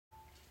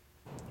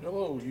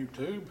Hello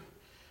YouTube,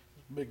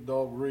 Big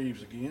Dog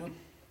Reeves again,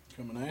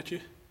 coming at you.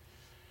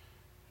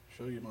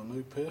 Show you my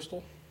new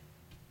pistol.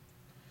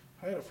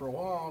 Had it for a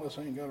while, just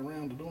ain't got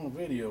around to doing a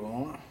video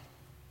on it.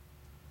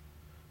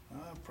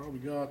 I've probably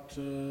got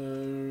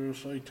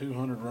say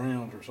 200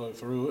 rounds or so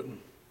through it, and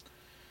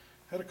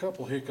had a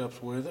couple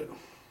hiccups with it,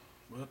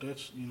 but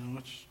that's,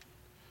 it's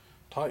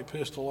tight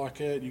pistol like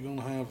that, you're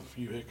gonna have a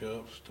few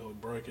hiccups till you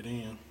break it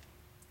in.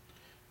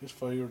 This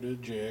failed to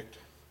eject.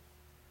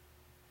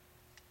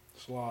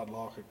 Slide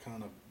lock had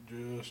kind of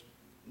just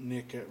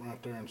nick it right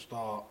there and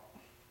stop.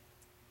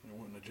 It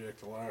wouldn't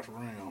eject the last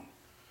round.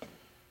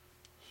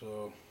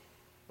 So,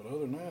 but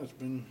other than that, it's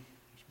been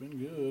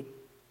good.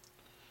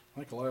 I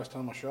think the last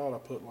time I shot, I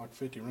put like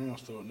 50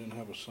 rounds through it and didn't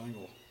have a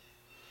single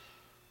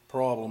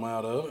problem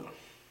out of it.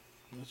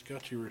 It's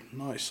got your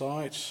nice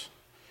sights.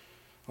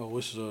 Oh,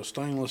 this is a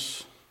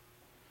stainless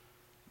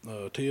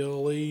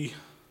TLE/RL2.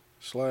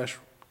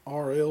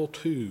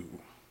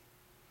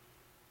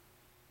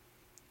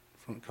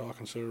 Front cock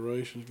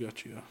considerations,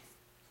 got you a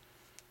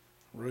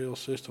rail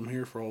system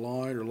here for a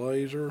light or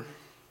laser.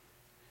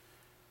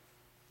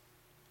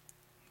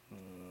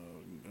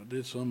 I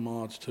did some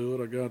mods to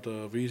it. I got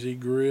VZ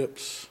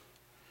grips.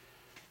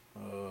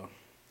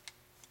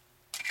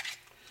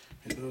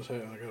 It does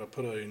have, I gotta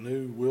put a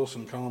new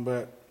Wilson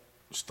Combat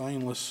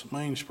stainless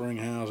mainspring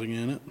housing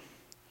in it.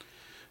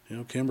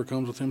 Kimber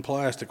comes with them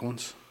plastic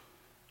ones.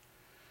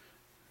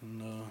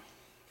 And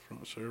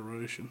front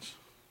serrations.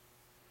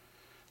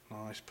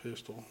 Nice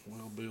pistol,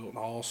 well built,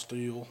 all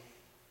steel.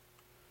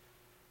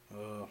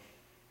 What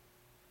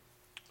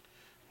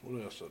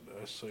else did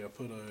I say? I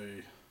put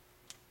a,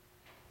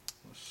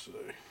 let's see,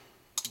 let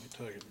me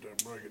take it,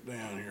 break it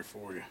down here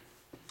for you.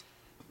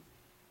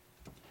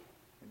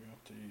 I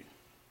got the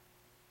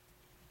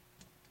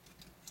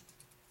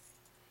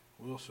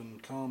Wilson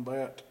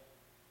Combat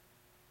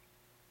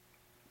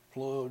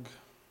plug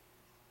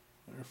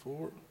there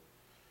for it.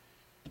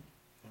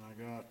 And I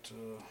got,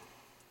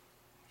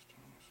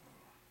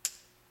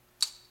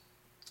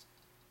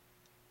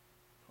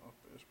 pop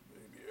this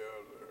baby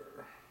out of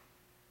there.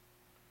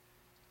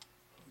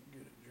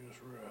 Get it just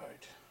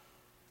right.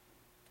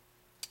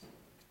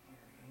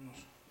 There it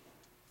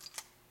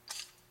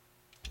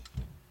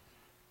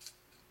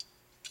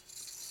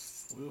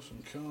is.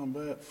 Wilson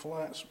Combat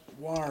flat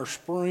wire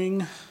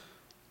spring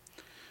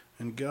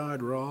and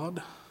guide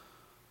rod.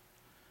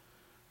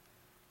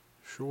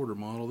 Shorter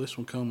model. This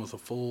one comes with a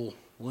full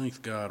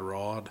length guide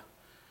rod.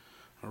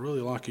 I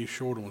really like these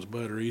shorter ones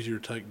better, easier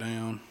to take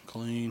down,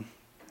 clean.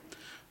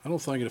 I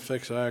don't think it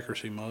affects the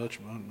accuracy much,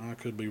 but I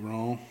could be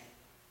wrong.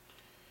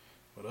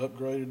 But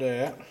upgraded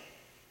that.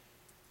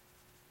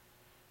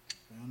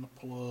 And the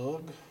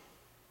plug.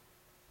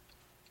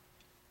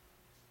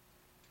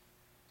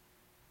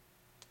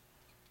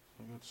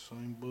 I got the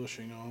same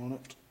bushing on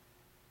it.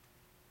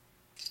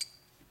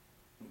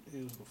 It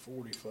is the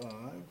 45.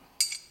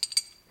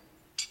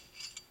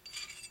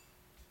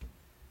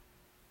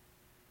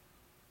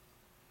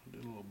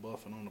 Did a little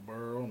buffing on the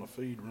barrel and the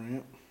feed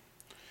ramp.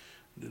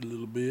 Did a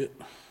little bit.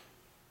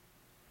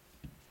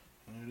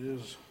 And it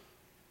is,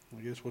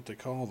 I guess, what they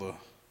call the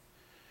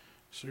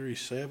Series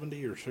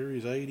 70 or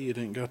Series 80. It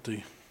ain't got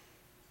the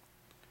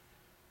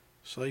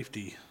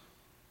safety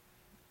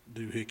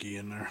doohickey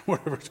in there,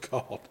 whatever it's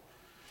called.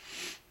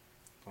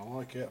 I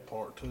like that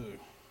part too.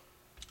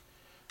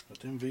 But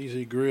them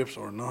VZ grips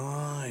are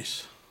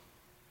nice.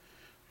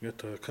 Got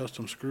the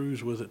custom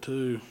screws with it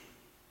too.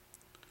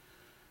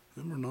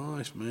 Them are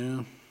nice,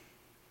 man.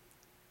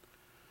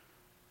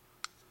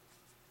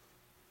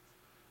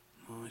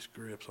 Nice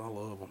grips, I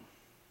love them.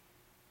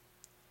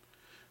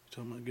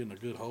 Talking about getting a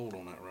good hold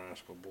on that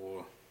rascal,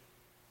 boy.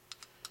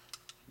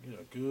 Get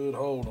a good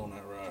hold on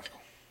that rascal.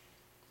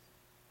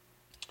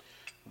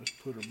 Let's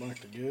put her back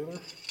together.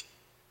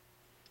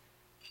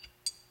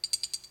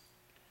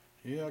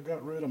 Yeah, I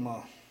got rid of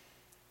my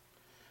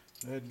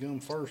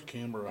dadgum first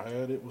kimber I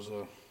had. It was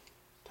a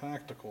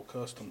tactical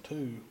custom 2.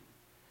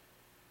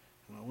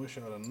 And I wish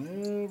I'd have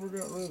never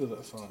got rid of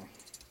that thing.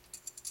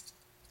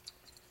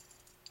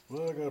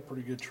 Well, I got a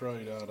pretty good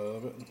trade out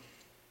of it.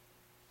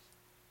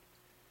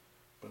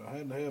 But I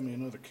had to have me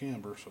another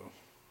kimber, so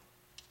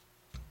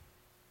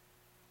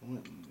I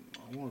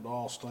wanted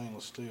all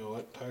stainless steel.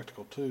 That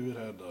tactical 2, it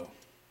had the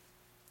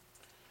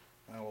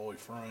alloy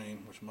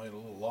frame, which made it a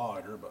little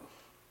lighter, but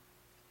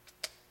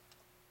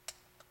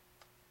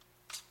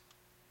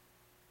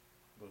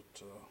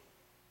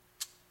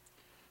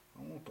I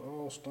want the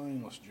all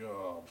stainless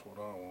jobs, what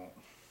I want.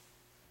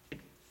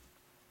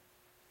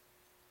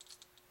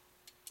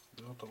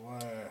 Built to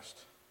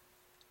last.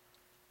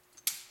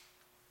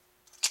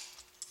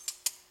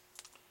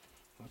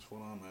 That's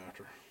what I'm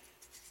after.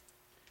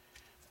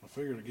 I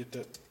figured to get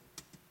that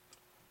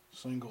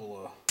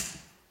single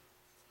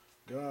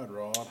guide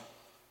rod.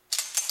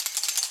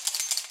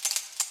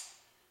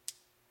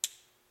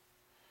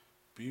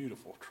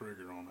 Beautiful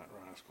trigger on that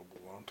rascal,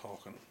 boy. I'm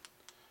talking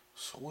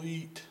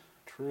sweet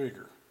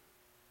trigger.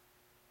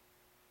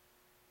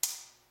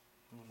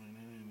 I mean,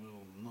 any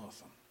little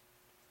nothing.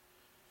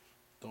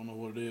 Don't know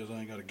what it is, I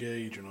ain't got a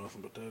gauge or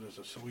nothing, but that is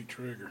a sweet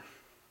trigger.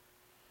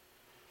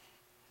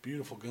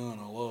 Beautiful gun,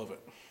 I love it.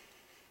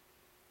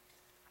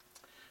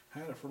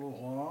 Had it for a little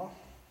while.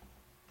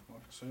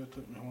 Like I said, it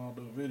took me a while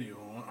to do a video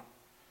on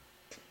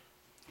it.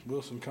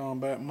 Wilson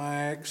Combat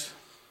mags.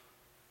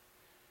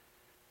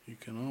 You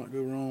cannot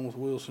go wrong with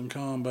Wilson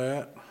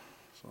Combat.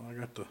 So I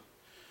got the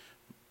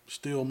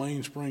steel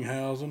mainspring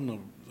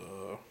housing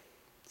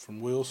from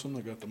Wilson.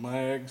 I got the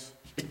mags,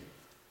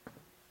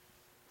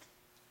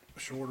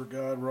 shorter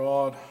guide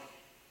rod,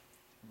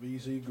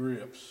 VZ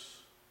grips.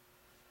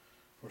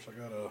 Of course, I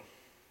got a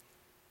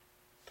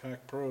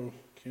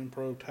Kim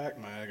Tac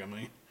mag.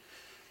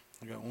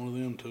 I got one of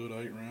them too at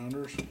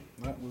 8-rounders.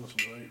 That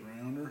Wilson's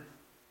 8-rounder,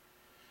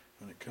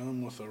 and it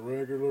come with a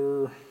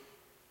regular,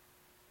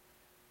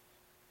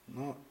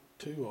 not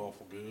too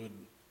awful good,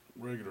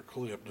 regular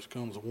clip. Just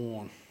comes with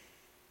one,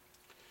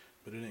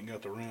 but it ain't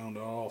got the round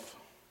off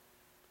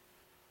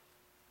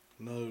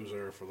nose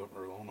there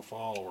on the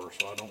follower,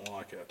 so I don't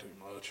like that too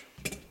much.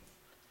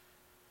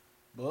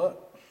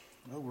 But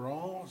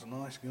overall, it's a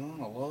nice gun.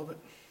 I love it.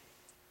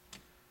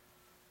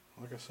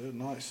 Like I said,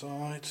 night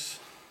sights.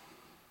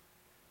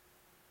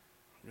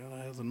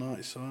 Gotta have the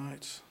night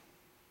sights.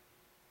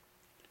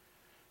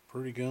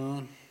 Pretty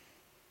gun.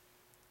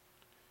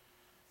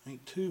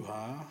 Ain't too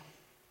high.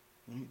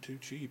 Ain't too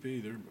cheap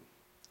either,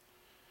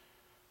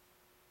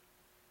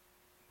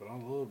 but I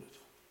loved it.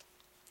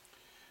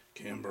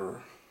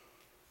 Kimber.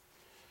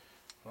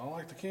 I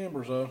like the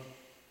Kimbers though.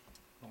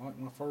 I like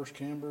my first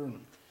Kimber,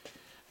 and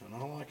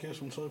I like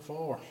this one so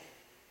far.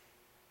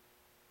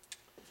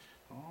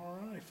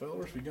 Alright,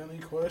 fellas, if you got any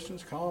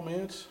questions,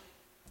 comments,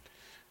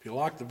 if you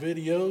like the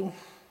video, let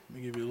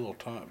me give you a little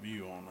top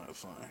view on that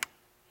thing.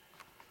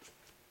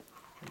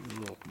 Give you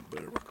a little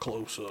bit of a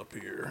close up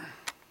here.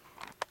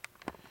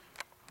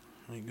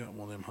 I ain't got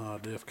one of them high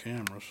def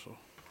cameras, so.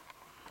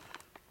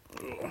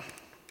 Ugh.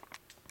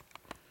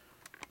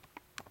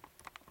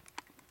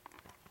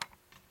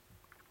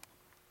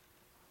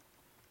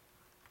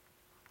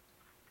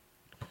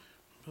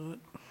 But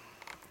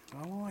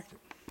I liked it.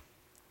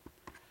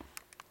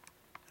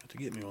 Have to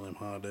get me one of them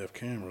high def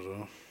cameras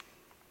though.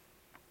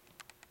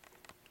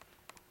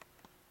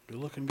 Good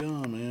looking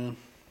gun, man.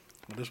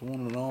 I just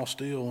wanted an all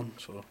steel one,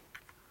 so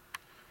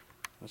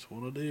that's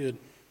what I did.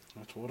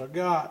 That's what I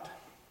got.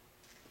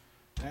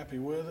 Happy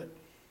with it.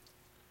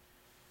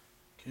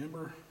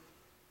 Kimber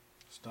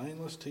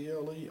stainless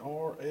TLE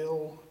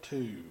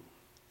RL2.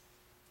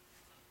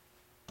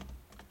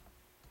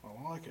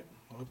 I like it.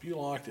 I hope you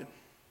liked it.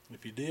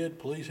 If you did,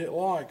 please hit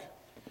like.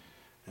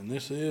 And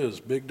this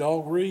is Big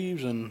Dog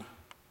Reeves, and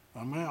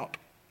I'm out.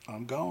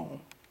 I'm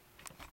gone.